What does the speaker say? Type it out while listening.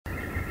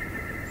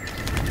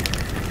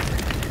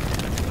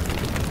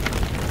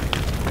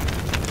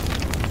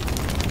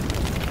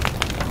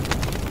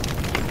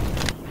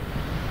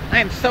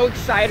I'm so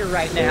excited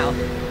right now.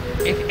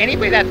 If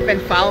anybody that's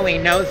been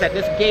following knows that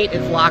this gate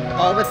is locked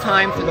all the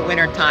time through the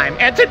winter time,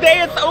 and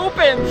today it's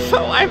open,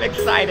 so I'm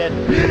excited.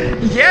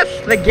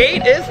 Yes, the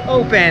gate is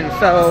open,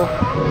 so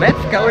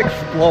let's go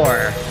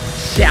explore,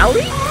 shall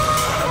we?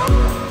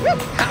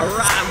 All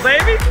right,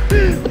 baby,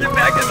 get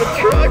back in the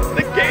truck.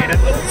 The gate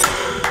is open.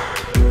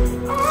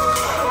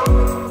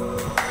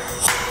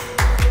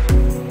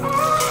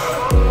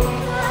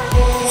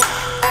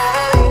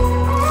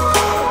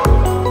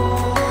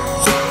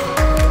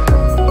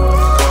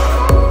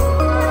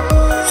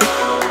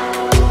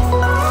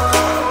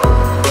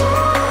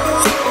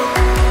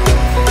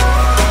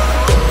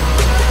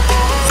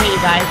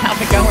 How's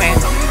it going?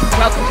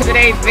 Welcome to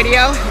today's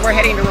video. We're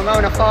heading to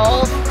Ramona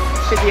Falls.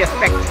 Should be a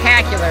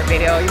spectacular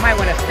video. You might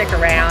want to stick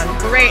around.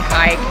 Great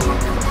hike.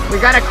 We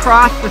got to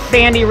cross the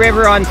sandy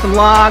river on some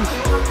logs.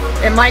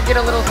 It might get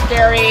a little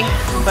scary,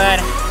 but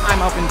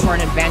I'm open for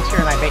an adventure,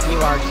 and I bet you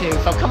are too.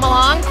 So come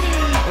along.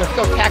 Let's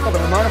go tackle the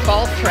Ramona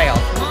Falls Trail.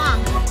 Come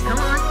on, come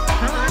on,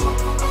 come on.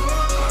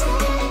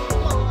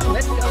 Come on,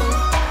 let's go.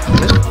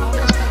 Let's go.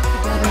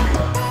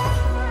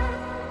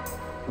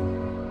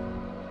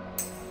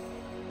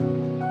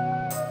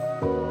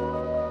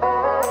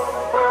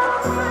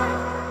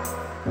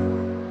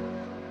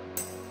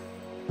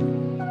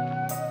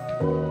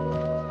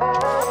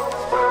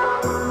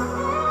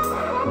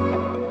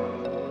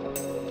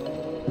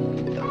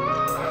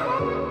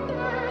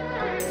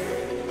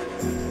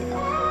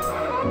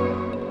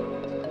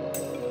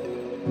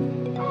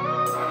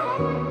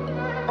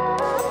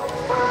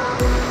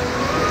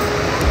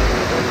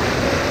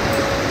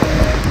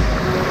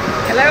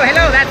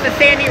 Hello, that's the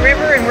Sandy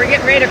River, and we're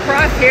getting ready to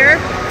cross here.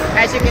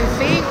 As you can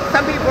see,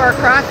 some people are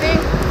crossing.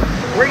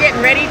 We're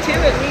getting ready to.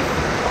 At least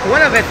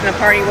one of us in the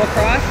party will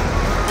cross.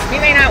 He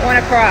may not want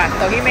to cross,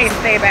 so he may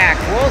stay back.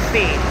 We'll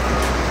see.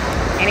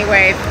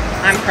 Anyways,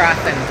 I'm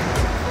crossing.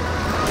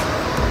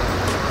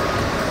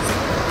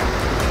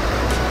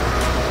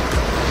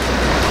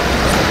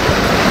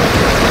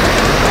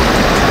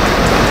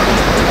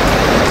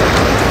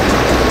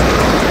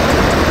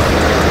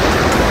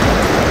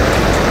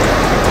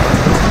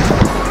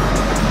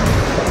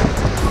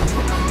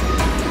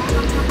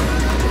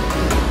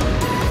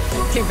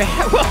 Too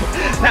bad. Well,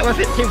 that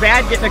wasn't too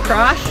bad getting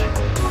across.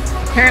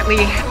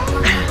 Apparently,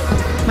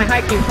 my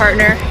hiking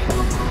partner,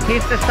 he's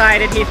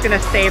decided he's going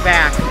to stay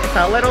back. It's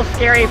a little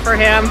scary for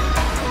him,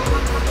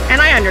 and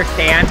I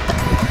understand.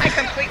 I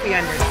completely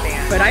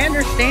understand. But I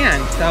understand,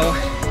 so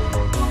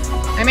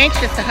I'm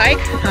anxious to hike.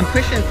 I'm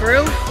pushing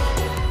through,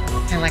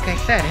 and like I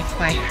said, it's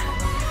my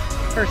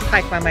first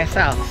hike by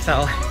myself,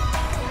 so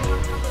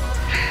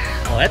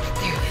let's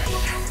do this.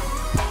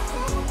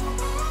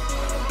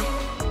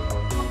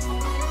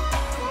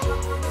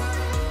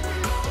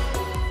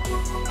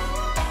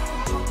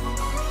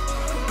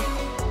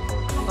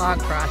 Log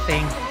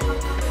crossing.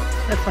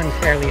 This one's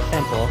fairly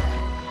simple.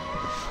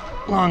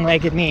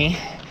 Long-legged me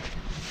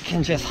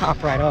can just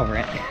hop right over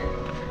it.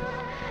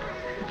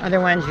 Other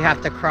ones you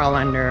have to crawl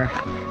under,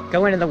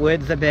 go into the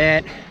woods a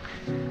bit,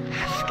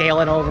 scale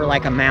it over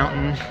like a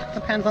mountain.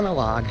 Depends on the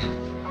log.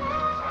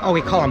 Oh,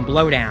 we call them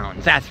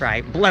blowdowns. That's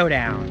right,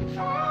 blowdowns.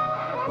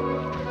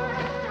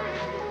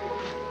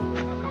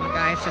 You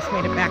guys just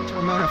made it back to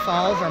Ramona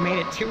Falls, or made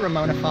it to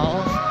Ramona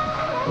Falls.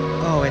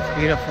 Oh, it's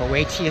beautiful.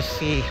 Wait till you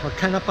see. We're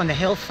coming up on the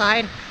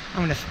hillside. I'm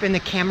going to spin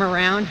the camera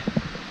around.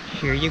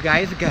 Here you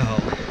guys go. Look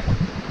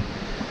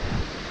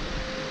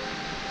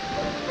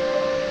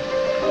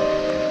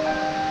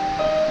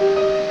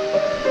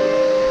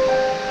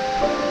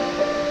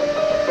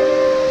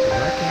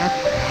at that.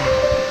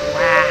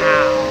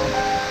 Wow.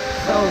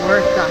 So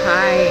worth the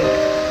hike.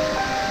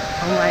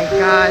 Oh my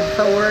God,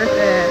 so worth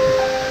it.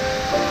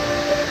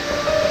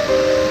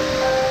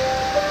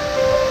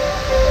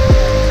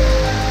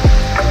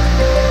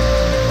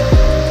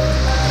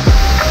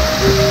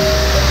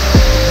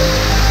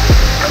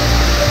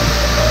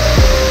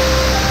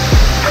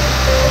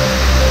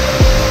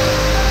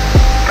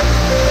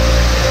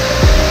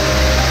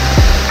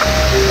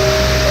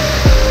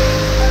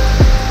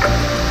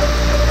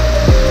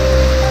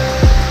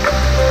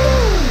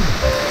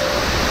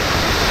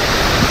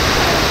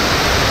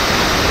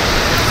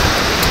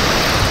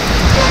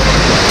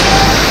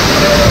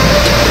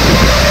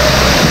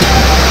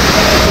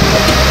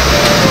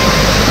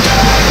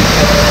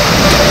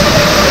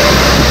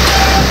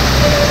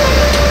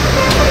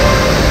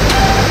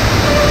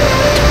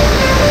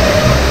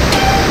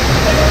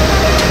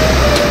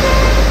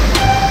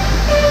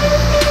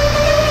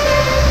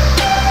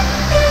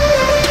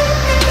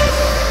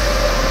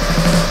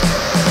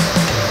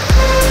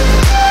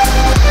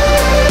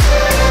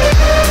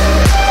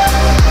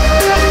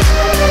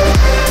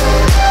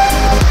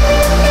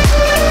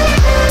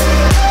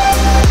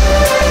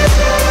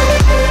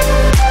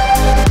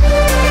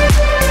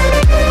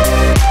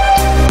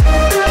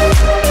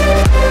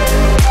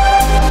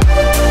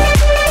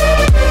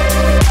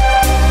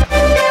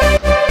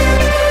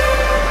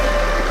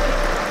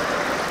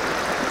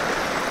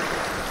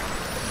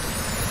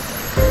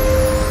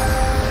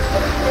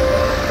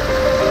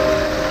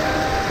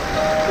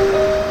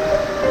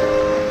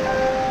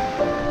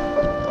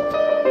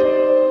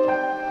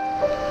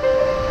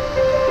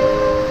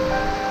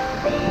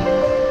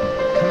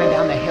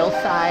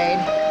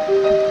 side.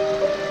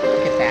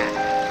 Look at that.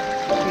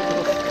 Cute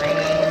little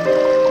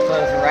stream.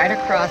 Flows right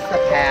across the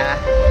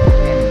path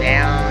and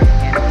down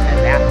into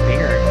that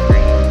bigger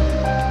stream.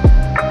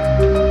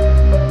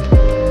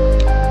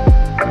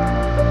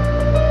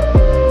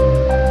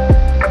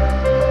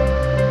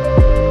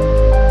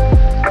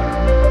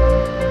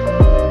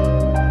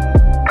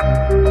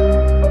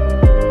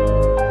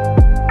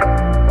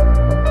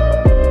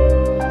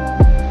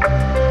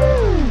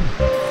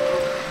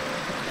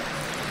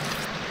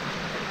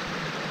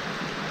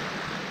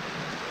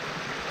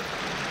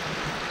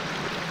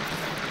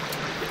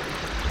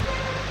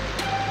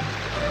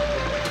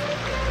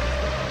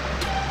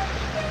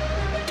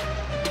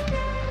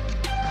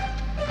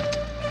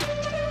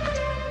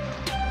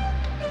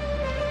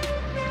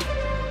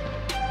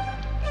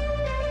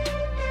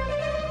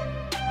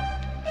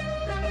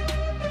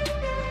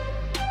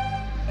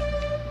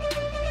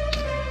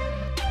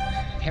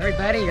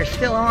 Everybody, you're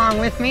still along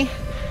with me,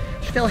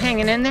 still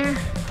hanging in there.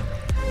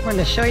 I wanted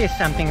to show you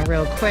something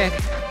real quick.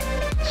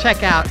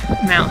 Check out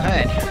Mount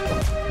Hood.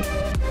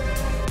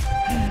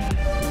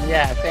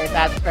 Yes, ain't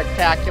that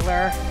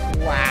spectacular?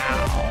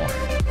 Wow.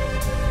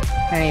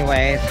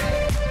 Anyways,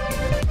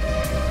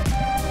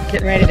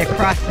 getting ready to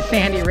cross the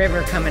Sandy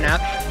River coming up.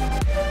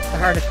 The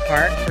hardest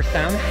part for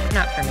some,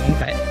 not for me,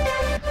 but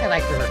I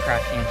like river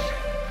crossings.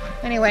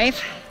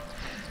 Anyways,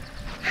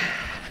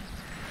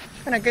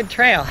 it's been a good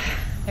trail.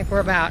 I think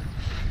we're about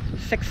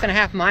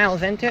 6.5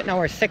 miles into it. No,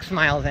 we're 6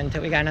 miles into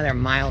it. We got another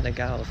mile to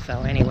go. So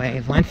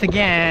anyways, once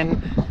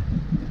again,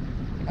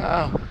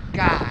 oh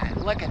God,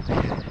 look at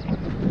that.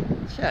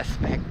 Just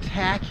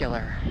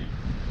spectacular.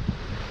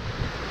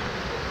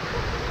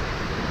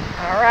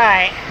 All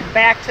right,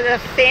 back to the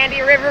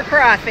Sandy River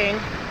crossing.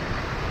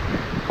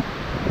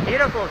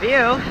 Beautiful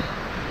view.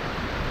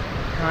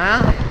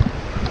 Well,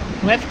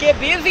 let's get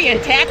busy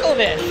and tackle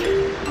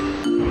this.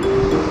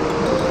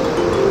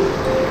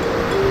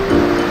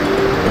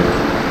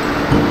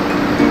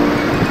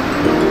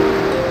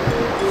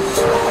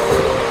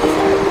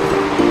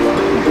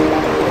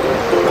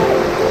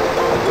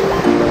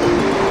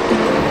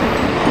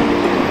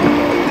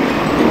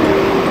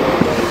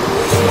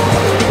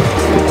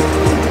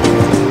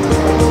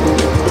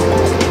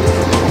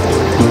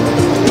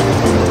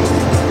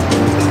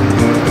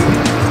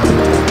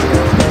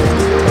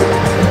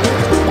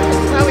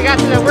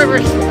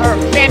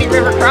 Sandy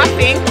River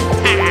crossing.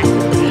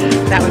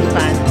 That was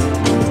fun.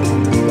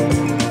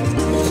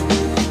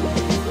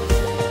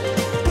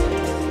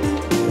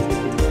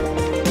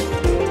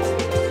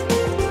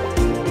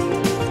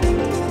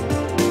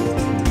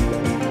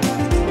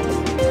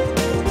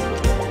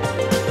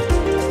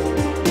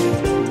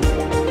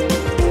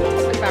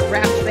 That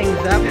wraps things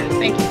up.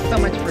 Thank you so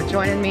much for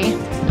joining me.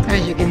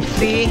 As you can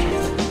see,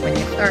 when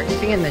you start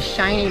seeing the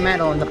shiny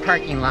metal in the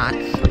parking lots,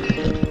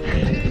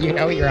 you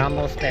know you're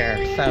almost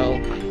there. So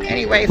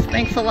anyways,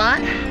 thanks a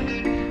lot.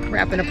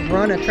 Wrapping up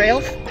Ramona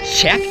Trails.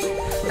 Check.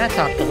 That's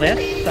off the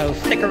list. So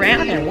stick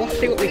around and we'll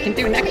see what we can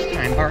do next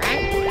time, all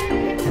right?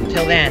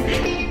 Until then,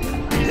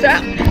 peace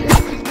out.